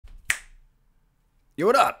Yo,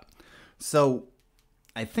 what up? So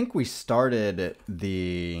I think we started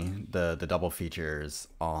the double features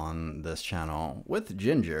on this channel with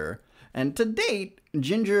Jinjer, and to date,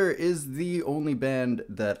 Jinjer is the only band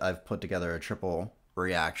that I've put together a triple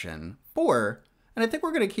reaction for, and I think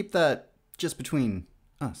we're gonna keep that just between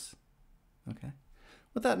us. Okay.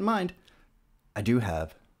 With that in mind, I do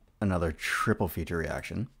have another triple feature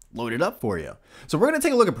reaction loaded up for you. So we're gonna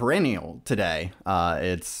take a look at Perennial today.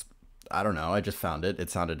 I don't know, I just found it. It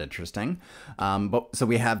sounded interesting. So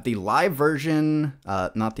we have the live version,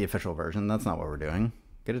 not the official version. That's not what we're doing.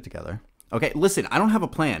 Get it together. Okay, listen, I don't have a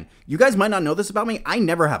plan. You guys might not know this about me. I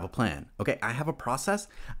never have a plan. Okay, I have a process.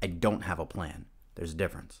 I don't have a plan. There's a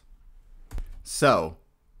difference. So,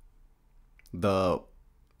 the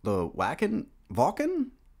wacken,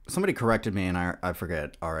 somebody corrected me and I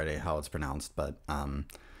forget already how it's pronounced, but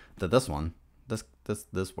this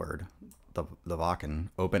word, the wacken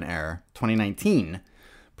open air 2019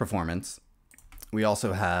 performance. We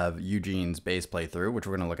also have Eugene's bass playthrough, which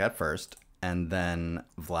we're going to look at first, and then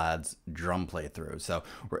Vlad's drum playthrough. So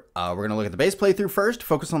we're going to look at the bass playthrough first,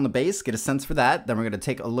 focus on the bass, get a sense for that. Then we're going to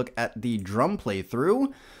take a look at the drum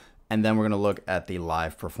playthrough, and then we're going to look at the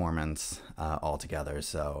live performance all together.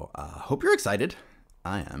 So hope you're excited.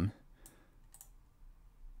 I am.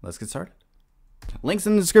 Let's get started. Links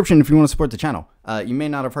in the description if you want to support the channel. You may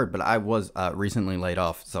not have heard, but I was recently laid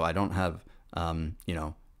off, so I don't have,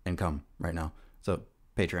 income right now. So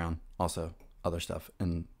Patreon, also other stuff,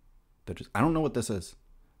 and I don't know what this is.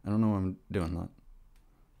 I don't know why I'm doing that.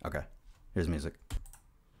 Okay, here's music.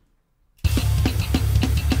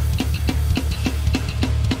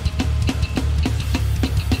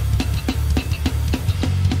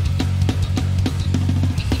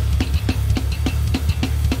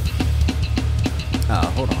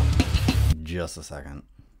 Hold on just a second.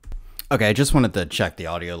 Okay, I just wanted to check the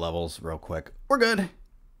audio levels real quick. We're good.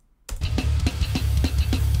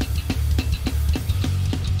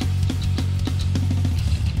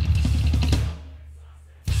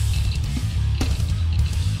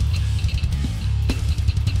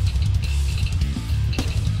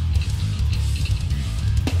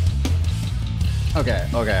 Okay,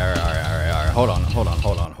 all right. Hold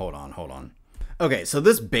on. Okay, so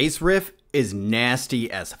this bass riff is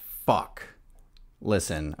nasty as fuck.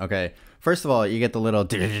 Listen, okay. First of all, you get the little,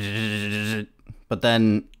 but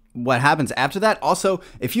then what happens after that? Also,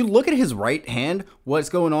 if you look at his right hand, what's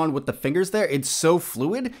going on with the fingers there? It's so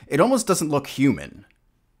fluid, it almost doesn't look human.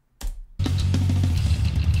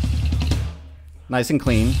 Nice and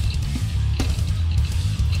clean.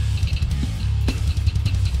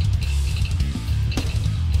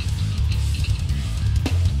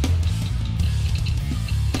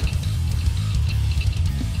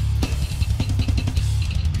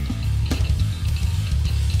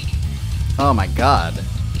 Oh my god.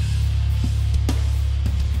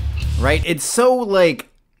 Right? It's so like,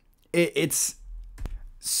 it's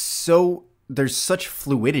so, there's such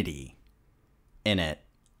fluidity in it.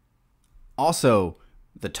 Also,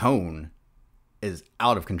 the tone is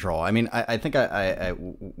out of control. I mean, I think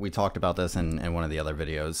we talked about this in one of the other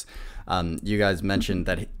videos. You guys mentioned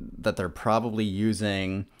that they're probably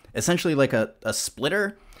using essentially like a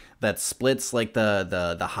splitter that splits like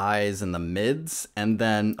the highs and the mids, and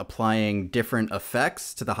then applying different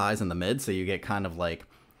effects to the highs and the mids, so you get kind of like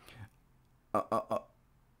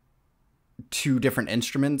two different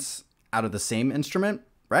instruments out of the same instrument,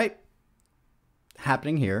 right?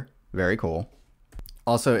 Happening here. Very cool.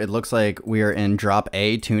 Also, it looks like we are in drop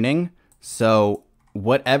A tuning, so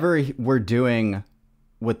whatever we're doing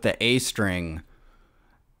with the A string,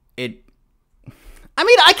 I mean,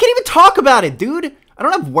 I can't even talk about it, dude. I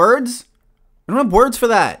don't have words. I don't have words for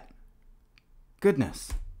that.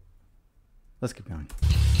 Goodness. Let's keep going.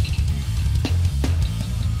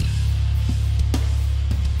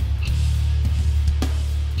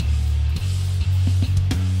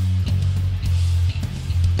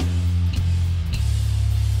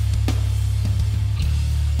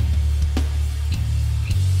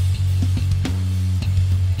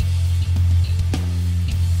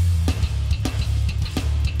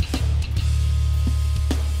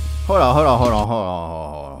 Hold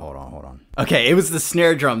on. Okay, it was the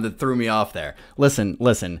snare drum that threw me off there. Listen.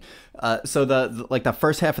 So the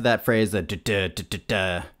first half of that phrase,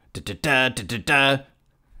 the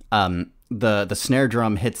snare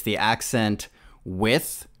drum hits the accent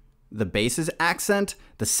with the bass's accent.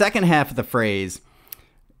 The second half of the phrase,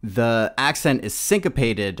 the accent is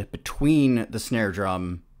syncopated between the snare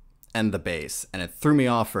drum and the bass, and it threw me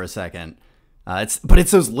off for a second. But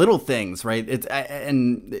it's those little things, right?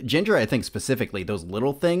 And Jinjer, I think specifically, those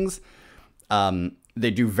little things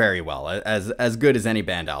they do very well, as good as any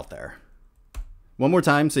band out there. One more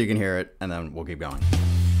time so you can hear it, and then we'll keep going.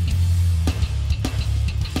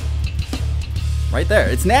 Right there.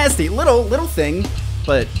 It's nasty. Little thing,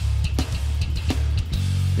 but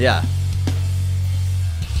yeah.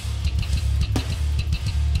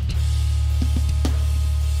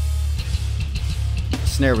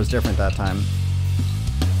 Snare was different that time.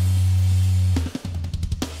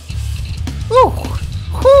 Whew.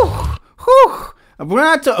 Whew. Whew. We're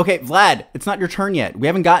not to, okay, Vlad, it's not your turn yet. We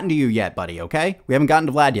haven't gotten to you yet, buddy, okay? We haven't gotten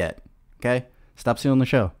to Vlad yet, okay? Stop stealing the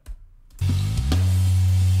show.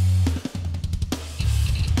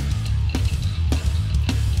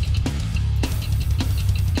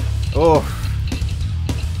 Oh.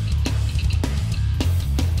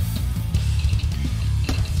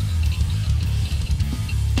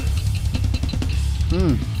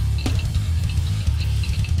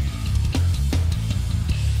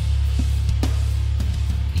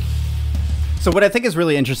 So what I think is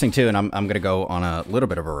really interesting too, and I'm going to go on a little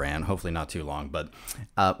bit of a rant, hopefully not too long, but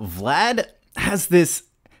Vlad has this,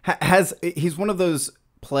 he's one of those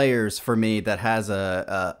players for me that has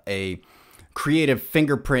a creative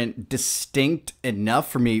fingerprint distinct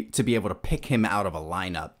enough for me to be able to pick him out of a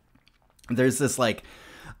lineup. There's this, like,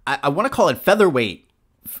 I want to call it featherweight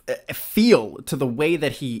feel to the way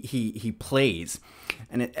that he plays,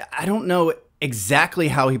 and I don't know exactly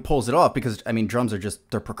how he pulls it off, because I mean, drums are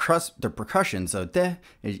just they're percussion, so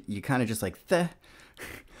you kind of just like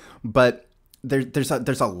but there's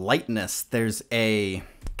a lightness, there's a,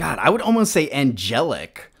 God, I would almost say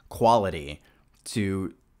angelic quality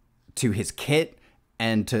to his kit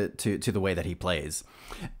and to the way that he plays,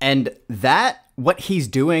 and that what he's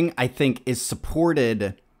doing, I think, is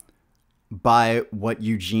supported by what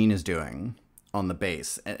Eugene is doing on the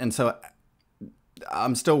bass, and so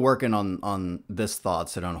I'm still working on this thought,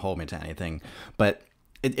 so don't hold me to anything, but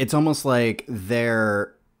it's almost like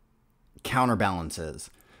they're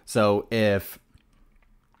counterbalances. So if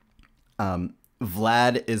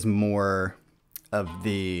Vlad is more of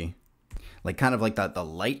the, like, kind of like the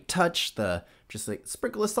light touch, the just like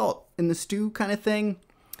sprinkle of salt in the stew kind of thing,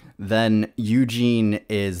 then Eugene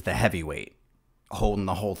is the heavyweight, holding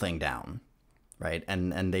the whole thing down, right?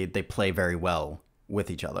 And they play very well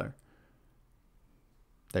with each other.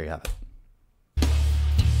 There you have it.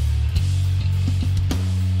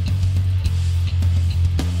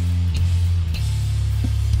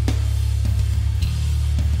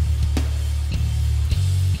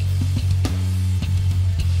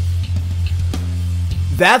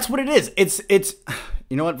 That's what it is. It's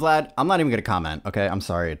you know what, Vlad? I'm not even gonna comment, okay? I'm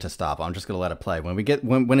sorry to stop. I'm just gonna let it play.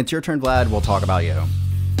 When it's your turn, Vlad, we'll talk about you.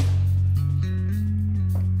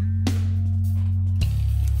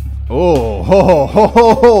 Oh, ho, ho,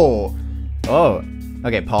 ho, ho. Oh,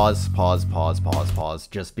 okay, pause,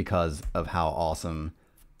 just because of how awesome.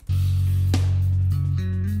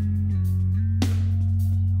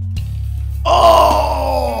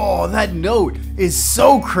 Oh, that note is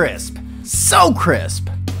so crisp, so crisp.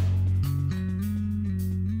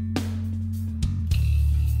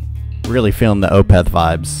 Really feeling the Opeth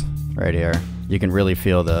vibes right here. You can really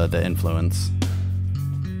feel the influence.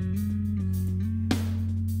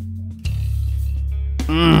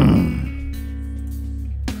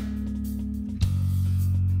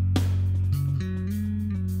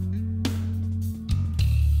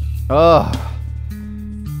 Oh,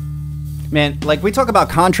 man, like, we talk about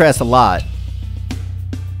contrast a lot.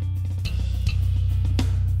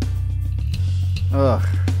 Ugh.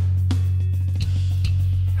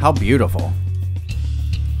 How beautiful.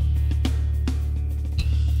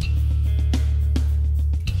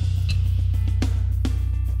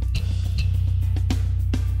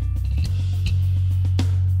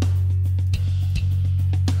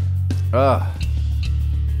 Ugh.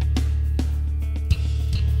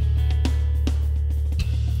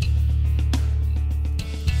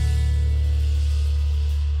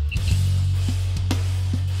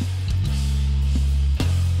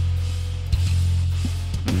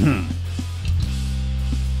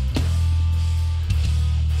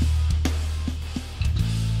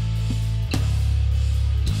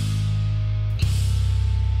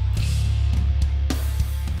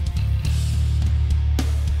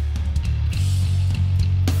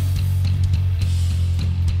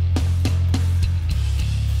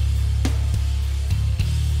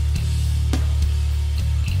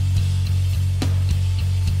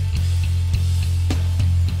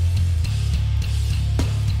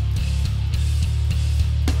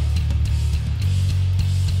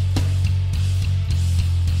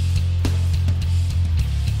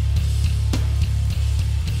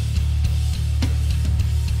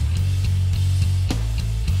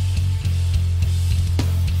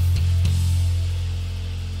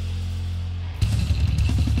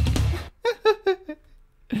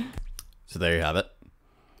 there you have it.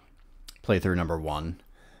 Playthrough number 1.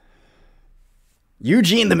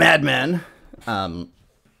 Eugene the Madman.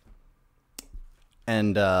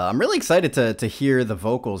 And I'm really excited to hear the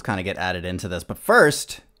vocals kind of get added into this. But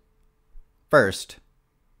first,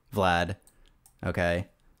 Vlad, okay,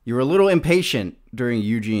 you were a little impatient during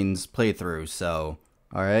Eugene's playthrough, so,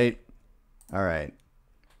 all right. This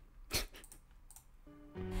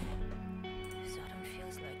autumn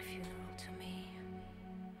feels like funeral to me.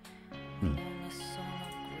 Long a song of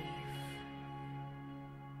grief,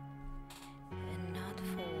 and not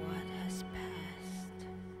for what has passed,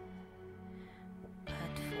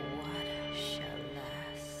 but for what shall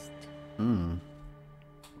last.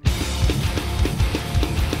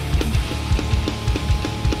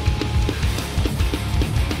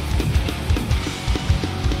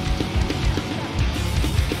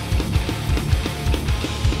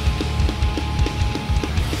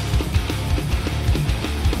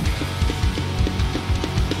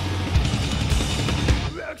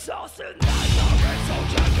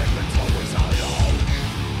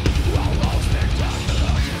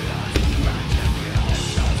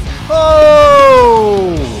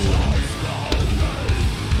 Oh!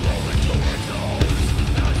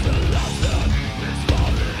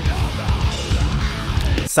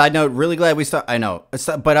 Side note, really glad we start. I know,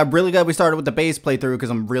 but I'm really glad we started with the bass playthrough because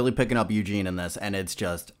I'm really picking up Eugene in this, and it's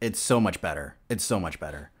so much better. It's so much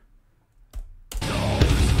better.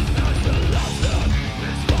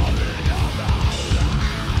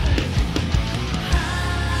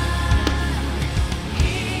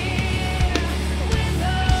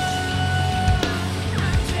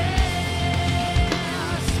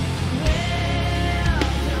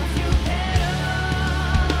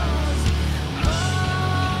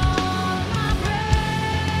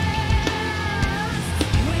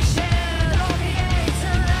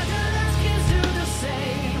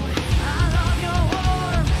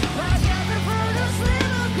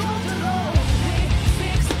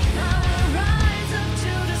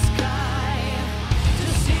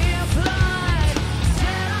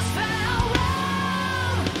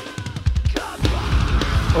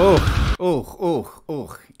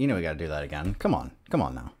 Oh, you know we gotta do that again. Come on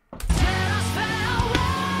now.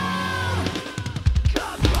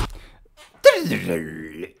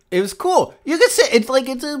 It was cool. You can say it's like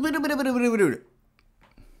it's a bit.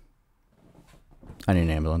 I need an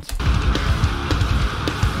ambulance.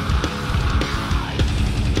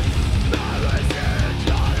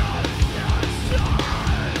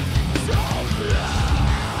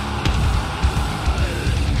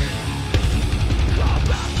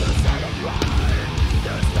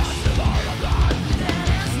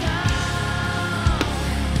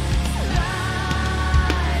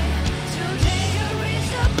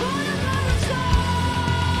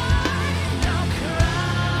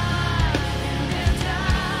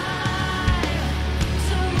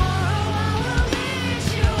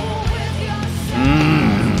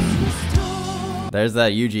 There's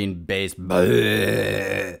that Eugene bass,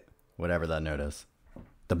 whatever that note is.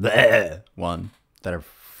 The one that I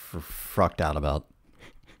frucked out about.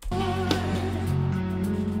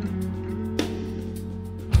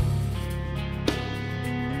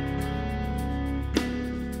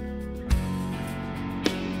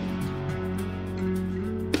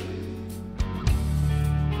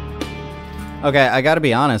 Okay, I gotta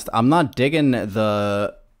be honest. I'm not digging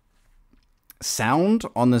the sound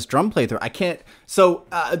on this drum playthrough. I can't. So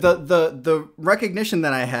the recognition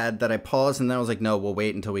that I had, that I paused and then I was like, no, we'll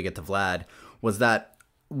wait until we get to Vlad, was that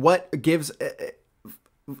what gives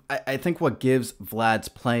I think what gives Vlad's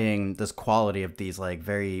playing this quality of these like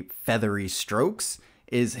very feathery strokes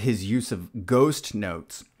is his use of ghost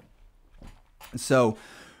notes. So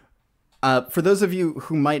for those of you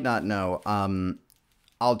who might not know,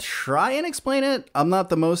 I'll try and explain it. I'm not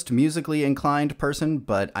the most musically inclined person,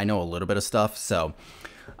 but I know a little bit of stuff. So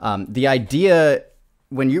the idea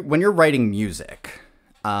when you're writing music,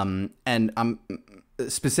 and I'm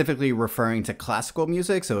specifically referring to classical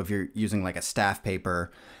music. So if you're using like a staff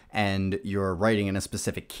paper and you're writing in a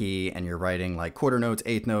specific key and you're writing like quarter notes,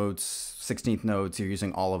 eighth notes, 16th notes, you're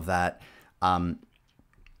using all of that.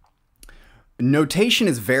 Notation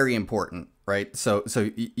is very important. Right, so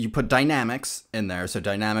you put dynamics in there. So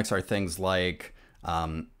dynamics are things like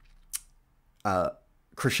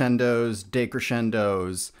crescendos,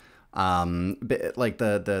 decrescendos, like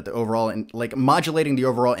the overall, like modulating the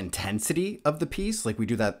overall intensity of the piece. Like we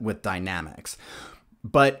do that with dynamics,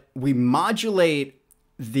 but we modulate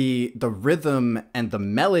the rhythm and the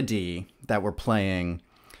melody that we're playing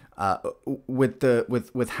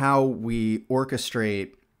with how we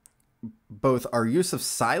orchestrate both our use of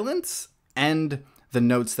silence and the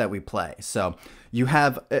notes that we play. So you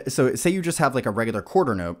have, so say you just have like a regular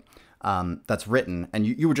quarter note that's written, and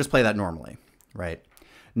you would just play that normally, right?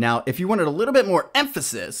 Now, if you wanted a little bit more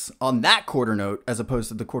emphasis on that quarter note as opposed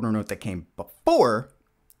to the quarter note that came before,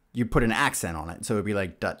 you put an accent on it. So it would be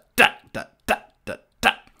like da da da da da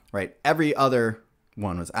da, right? Every other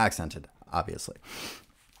one was accented, obviously.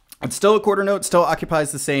 It's still a quarter note, still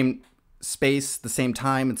occupies the same space, the same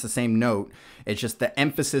time, it's the same note. It's just the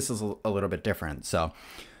emphasis is a little bit different. So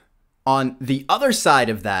on the other side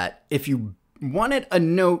of that, if you wanted a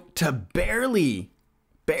note to barely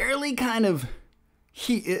kind of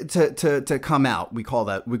to come out, we call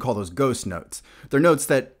those ghost notes. They're notes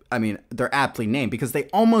that, I mean, they're aptly named because they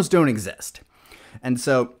almost don't exist. And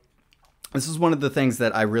so this is one of the things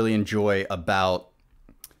that I really enjoy about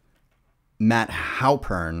Matt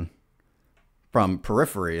Halpern from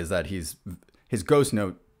Periphery, is that his ghost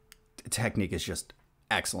note technique is just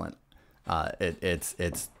excellent.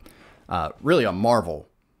 It's really a marvel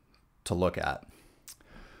to look at.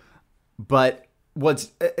 But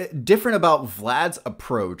what's different about Vlad's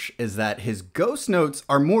approach is that his ghost notes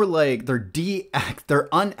are more like they're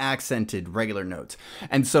unaccented regular notes,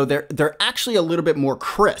 and so they're actually a little bit more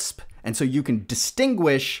crisp, and so you can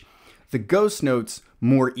distinguish the ghost notes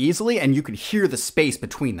more easily, and you can hear the space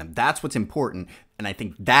between them. That's what's important, and I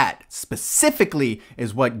think that specifically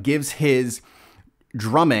is what gives his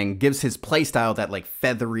drumming, gives his play style that like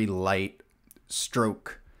feathery light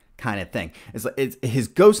stroke kind of thing. His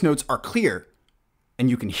ghost notes are clear, and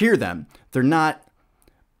you can hear them. They're not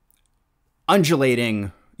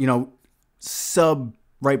undulating, sub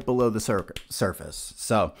right below the surface.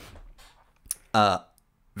 So,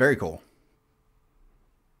 very cool.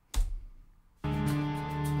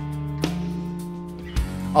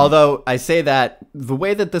 Although I say that the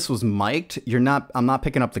way that this was mic'd, I'm not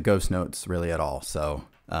picking up the ghost notes really at all. So,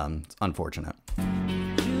 it's unfortunate.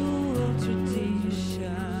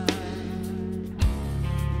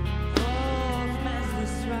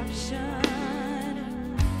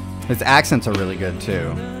 His accents are really good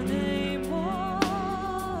too.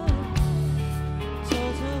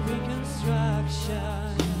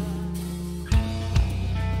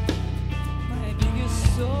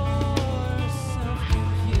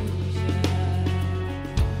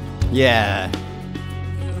 Yeah.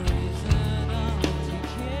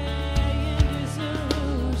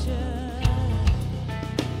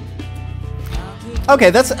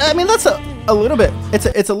 Okay, that's a little bit,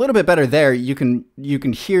 it's a little bit better there. You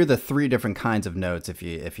can hear the three different kinds of notes if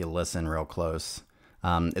you listen real close.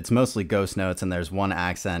 It's mostly ghost notes, and there's one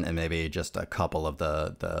accent and maybe just a couple of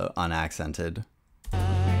the unaccented.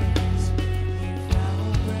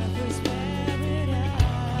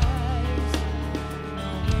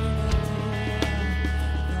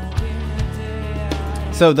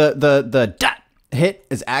 So the dot hit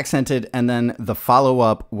is accented, and then the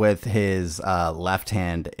follow-up with his left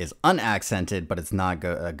hand is unaccented, but it's not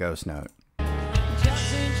a ghost note.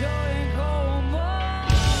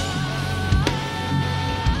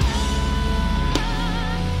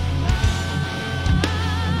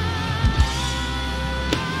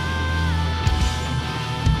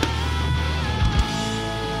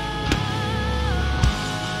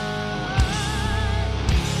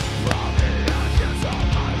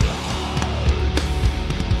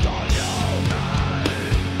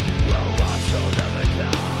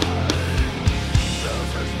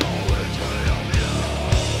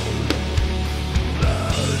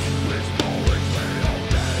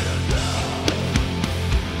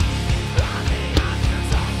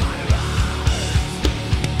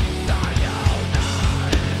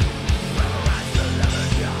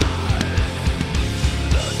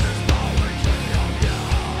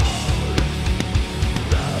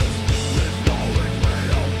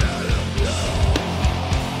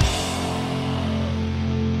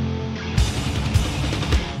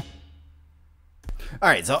 All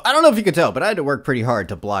right, so I don't know if you could tell, but I had to work pretty hard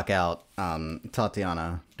to block out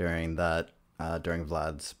Tatiana during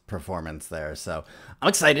Vlad's performance there. So I'm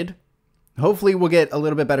excited. Hopefully we'll get a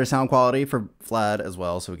little bit better sound quality for Vlad as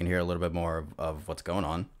well, so we can hear a little bit more of what's going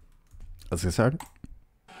on. Let's get started.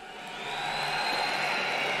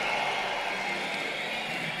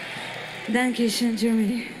 Dankeschön,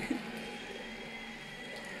 Germany.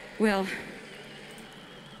 Well,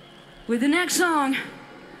 with the next song,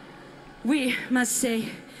 we must say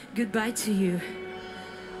goodbye to you.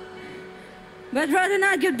 But rather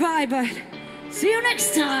not goodbye, but see you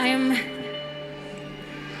next time.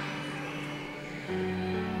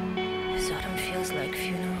 This autumn feels like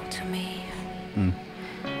funeral to me.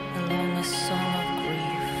 The longest song of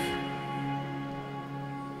grief.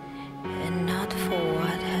 And not for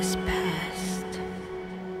what has passed,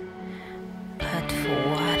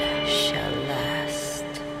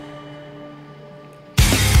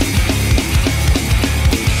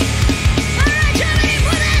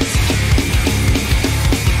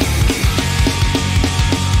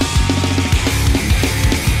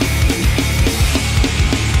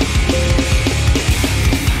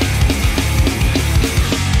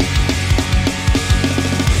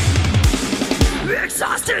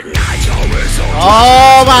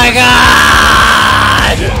 Oh my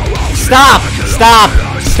god! Stop! Stop!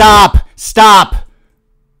 Stop! Stop!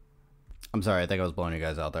 I'm sorry, I think I was blowing you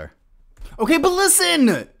guys out there. Okay, but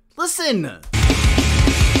listen! Listen!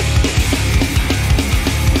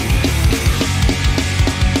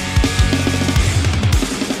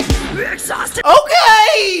 Exhausted.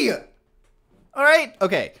 Okay! Alright,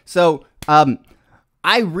 okay. So,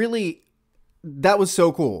 I really... That was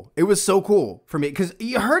so cool. It was so cool for me. Because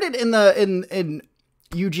you heard it in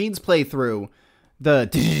Eugene's playthrough.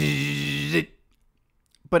 But it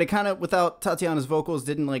kind of, without Tatiana's vocals,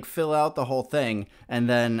 didn't like fill out the whole thing. And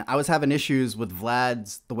then I was having issues with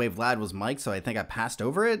the way Vlad was mic'd, so I think I passed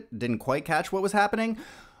over it. Didn't quite catch what was happening.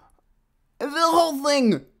 The whole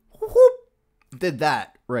thing, whoop, did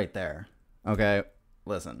that right there. Okay,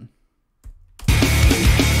 listen.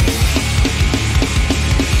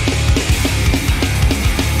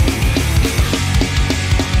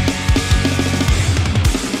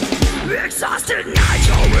 Exhausted nights,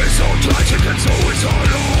 always so tragic and so it's all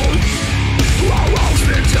on. Wow,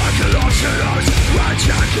 spectacular sinners,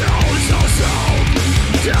 ridiculous ourselves.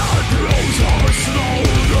 Death rolls our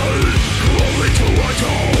slowly, rolling to a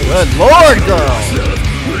toll. Good lord, girl!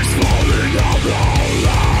 It's falling out our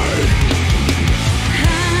life.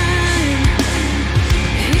 I'm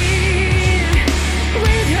here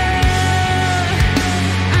with her.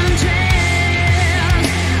 I'm just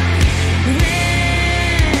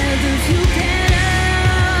with a few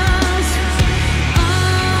petals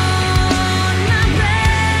on my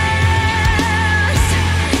breast.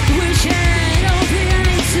 Wishing all the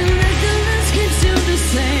nights to let the landscape still the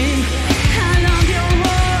same. How long you'll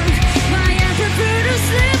walk, why I prefer to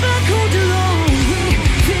sleep a cold alone. We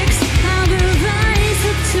fix our eyes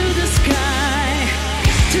up to the sky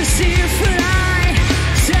to see if I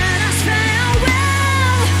said us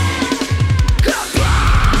farewell.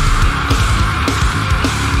 Goodbye.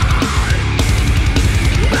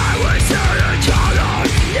 I will see each other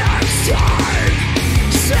next time.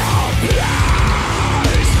 So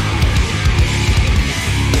please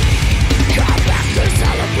come back to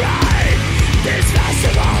celebrate this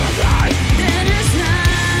festival of life. It is now.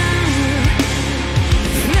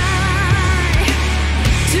 Fly.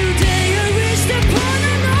 Today I reached the point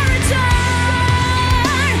of no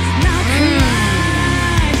return. Now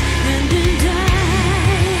cry and then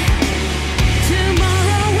die.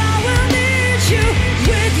 Tomorrow I will need you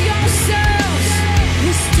with yourselves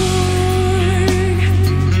restored.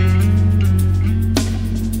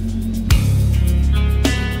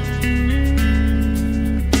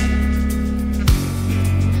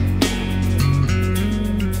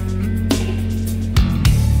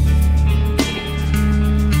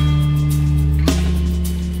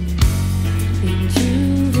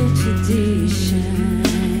 Into the tradition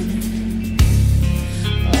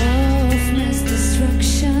of mass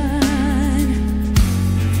destruction,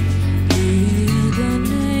 in the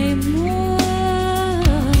name of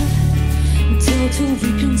total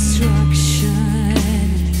reconstruction.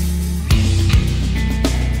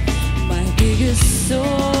 My biggest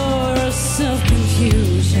source of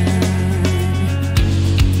confusion,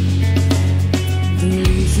 the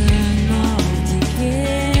reason of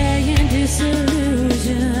decay and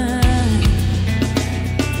disillusion.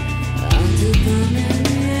 Under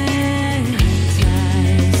permanent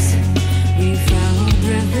ties, we found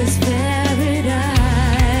breathless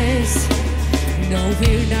paradise. No,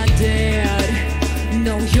 we're not dead.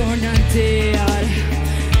 No, you're not dead.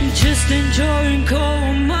 Just enjoying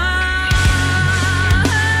coma.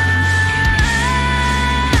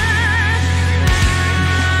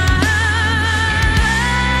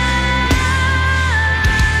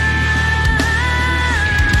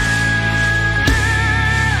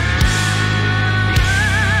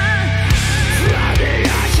 From the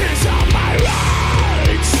ashes of my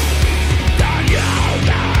rights, the new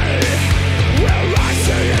day will rise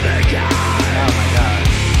to it again. Oh my god.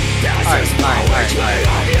 This is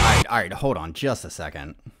Alright, hold on just a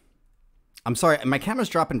second. I'm sorry, my camera's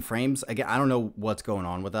dropping frames. Again, I don't know what's going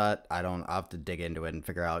on with that. I'll have to dig into it and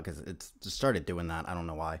figure out, because it's just started doing that. I don't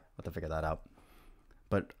know why. I'll have to figure that out.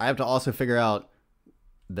 But I have to also figure out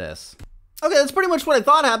this. Okay, that's pretty much what I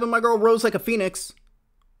thought happened. My girl rose like a phoenix.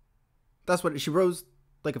 That's what she rose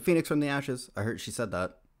like a phoenix from the ashes. I heard she said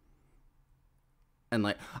that. And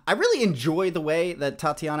like, I really enjoy the way that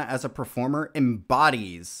Tatiana as a performer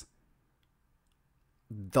embodies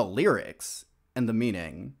the lyrics and the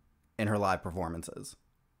meaning in her live performances.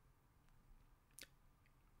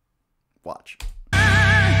 Watch.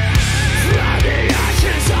 from the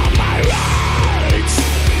ashes of my rights,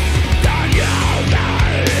 the new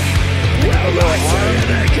day will rise to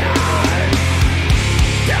it again.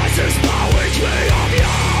 This is poetry.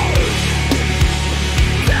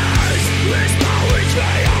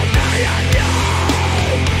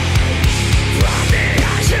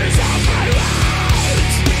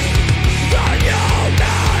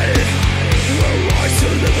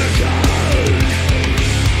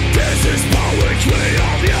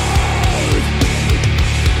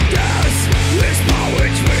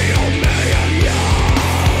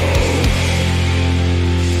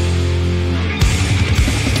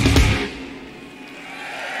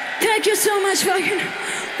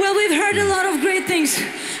 I've heard a lot of great things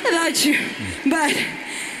about you, but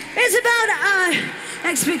it's about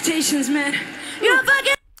expectations, man. You know,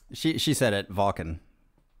 fucking. She said it, Vulcan.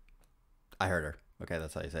 I heard her. Okay,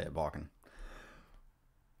 that's how you say it, Vulcan.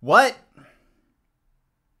 What?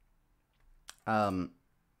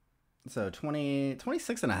 So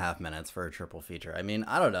 26 and a half minutes for a triple feature. I mean,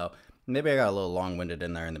 I don't know. Maybe I got a little long-winded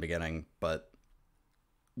in there in the beginning, but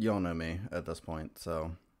you all know me at this point.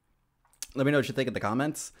 So let me know what you think in the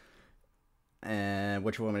comments and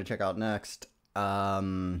what you want me to check out next.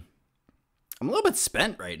 I'm a little bit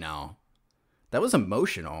spent right now. That was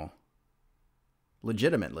emotional.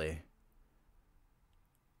 Legitimately.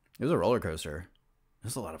 It was a roller coaster. It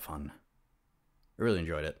was a lot of fun. I really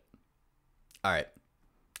enjoyed it. All right.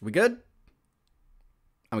 We good? I'm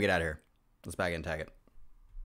gonna get out of here. Let's back in and tag it.